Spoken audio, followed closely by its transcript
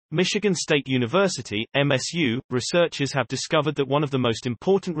Michigan State University, MSU, researchers have discovered that one of the most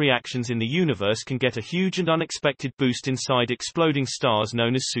important reactions in the universe can get a huge and unexpected boost inside exploding stars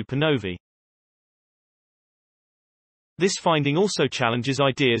known as supernovae. This finding also challenges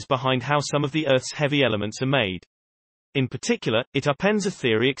ideas behind how some of the Earth's heavy elements are made. In particular, it upends a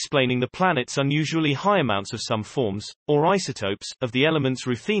theory explaining the planet's unusually high amounts of some forms, or isotopes, of the elements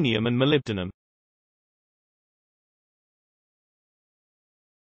ruthenium and molybdenum.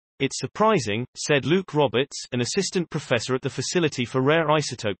 It's surprising, said Luke Roberts, an assistant professor at the Facility for Rare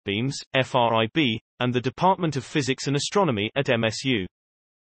Isotope Beams, FRIB, and the Department of Physics and Astronomy at MSU.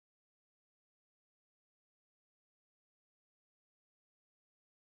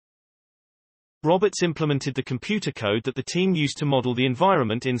 Roberts implemented the computer code that the team used to model the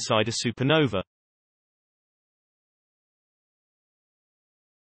environment inside a supernova.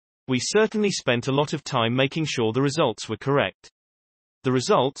 We certainly spent a lot of time making sure the results were correct. The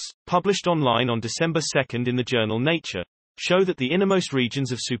results, published online on December 2 in the journal Nature, show that the innermost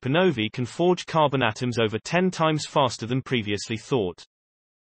regions of supernovae can forge carbon atoms over 10 times faster than previously thought.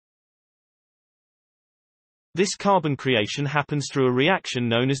 This carbon creation happens through a reaction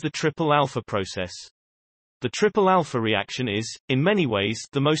known as the triple alpha process. The triple alpha reaction is, in many ways,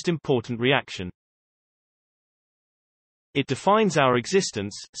 the most important reaction. It defines our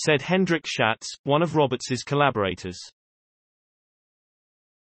existence, said Hendrik Schatz, one of Roberts's collaborators.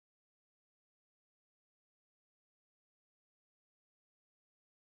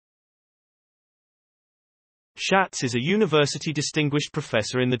 Schatz is a university distinguished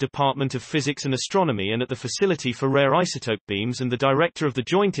professor in the Department of Physics and Astronomy and at the Facility for Rare Isotope Beams and the director of the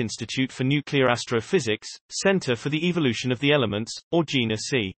Joint Institute for Nuclear Astrophysics, Center for the Evolution of the Elements, or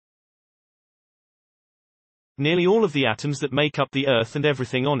GENA-C. Nearly all of the atoms that make up the Earth and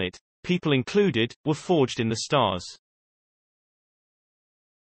everything on it, people included, were forged in the stars.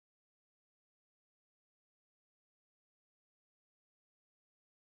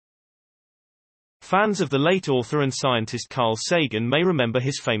 Fans of the late author and scientist Carl Sagan may remember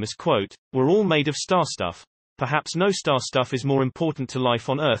his famous quote, "We're all made of star stuff. Perhaps no star stuff is more important to life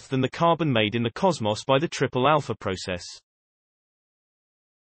on Earth than the carbon made in the cosmos by the triple alpha process."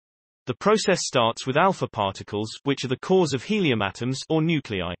 The process starts with alpha particles, which are the cores of helium atoms, or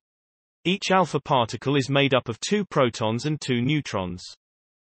nuclei. Each alpha particle is made up of 2 protons and 2 neutrons.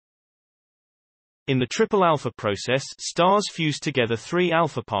 In the triple alpha process, stars fuse together 3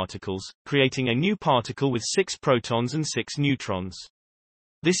 alpha particles, creating a new particle with 6 protons and 6 neutrons.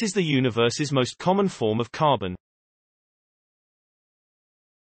 This is the universe's most common form of carbon.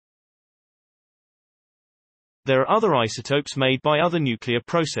 There are other isotopes made by other nuclear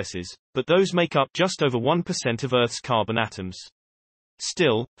processes, but those make up just over 1% of Earth's carbon atoms.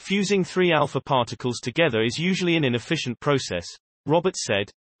 Still, fusing 3 alpha particles together is usually an inefficient process, Roberts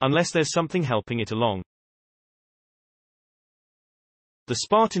said, unless there's something helping it along. The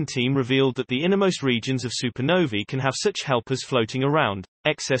Spartan team revealed that the innermost regions of supernovae can have such helpers floating around,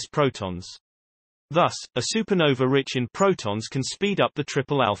 excess protons. Thus, a supernova rich in protons can speed up the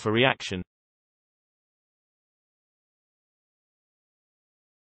triple alpha reaction.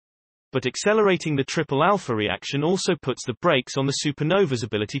 But accelerating the triple alpha reaction also puts the brakes on the supernova's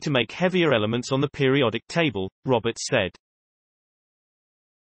ability to make heavier elements on the periodic table, Roberts said.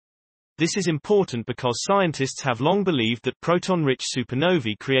 This is important because scientists have long believed that proton-rich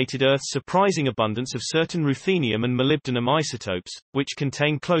supernovae created Earth's surprising abundance of certain ruthenium and molybdenum isotopes, which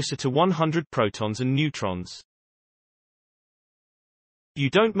contain closer to 100 protons and neutrons. You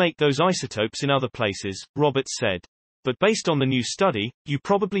don't make those isotopes in other places, Roberts said. But based on the new study, you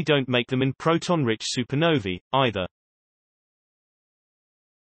probably don't make them in proton-rich supernovae, either.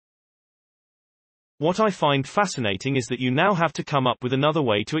 What I find fascinating is that you now have to come up with another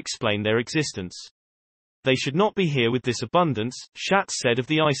way to explain their existence. They should not be here with this abundance, Schatz said of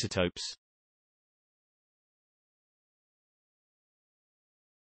the isotopes.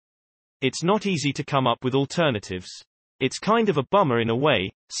 It's not easy to come up with alternatives. It's kind of a bummer in a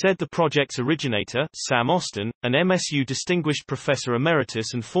way, said the project's originator, Sam Austin, an MSU Distinguished Professor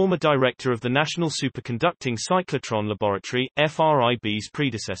Emeritus and former director of the National Superconducting Cyclotron Laboratory, FRIB's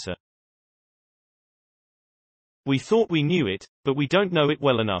predecessor. We thought we knew it, but we don't know it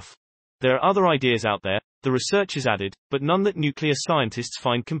well enough. There are other ideas out there, the researchers added, but none that nuclear scientists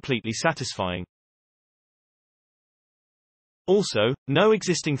find completely satisfying. Also, no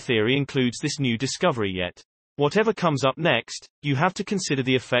existing theory includes this new discovery yet. Whatever comes up next, you have to consider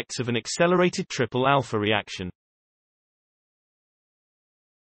the effects of an accelerated triple alpha reaction.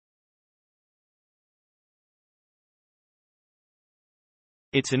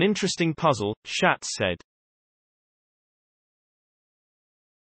 It's an interesting puzzle, Schatz said.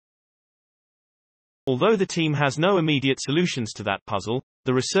 Although the team has no immediate solutions to that puzzle,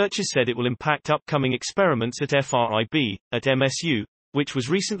 the researchers said it will impact upcoming experiments at FRIB, at MSU, which was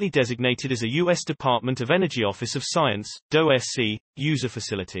recently designated as a U.S. Department of Energy Office of Science, DOE-SC, user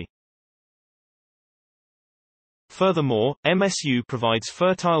facility. Furthermore, MSU provides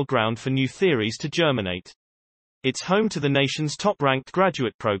fertile ground for new theories to germinate. It's home to the nation's top-ranked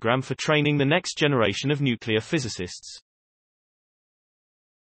graduate program for training the next generation of nuclear physicists.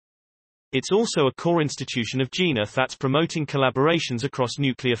 It's also a core institution of GENA that's promoting collaborations across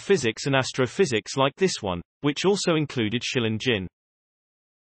nuclear physics and astrophysics like this one, which also included Shilin Jin.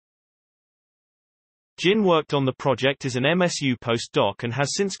 Jin worked on the project as an MSU postdoc and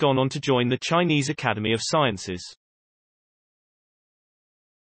has since gone on to join the Chinese Academy of Sciences.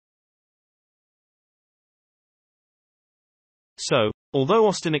 So, although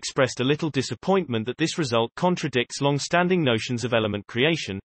Austin expressed a little disappointment that this result contradicts long-standing notions of element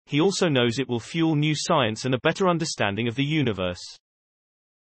creation, he also knows it will fuel new science and a better understanding of the universe.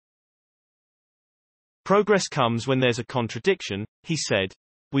 Progress comes when there's a contradiction, he said.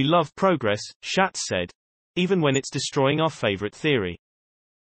 We love progress, Schatz said. Even when it's destroying our favorite theory.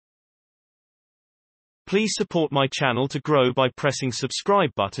 Please support my channel to grow by pressing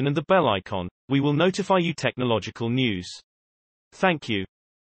subscribe button and the bell icon. We will notify you technological news. Thank you.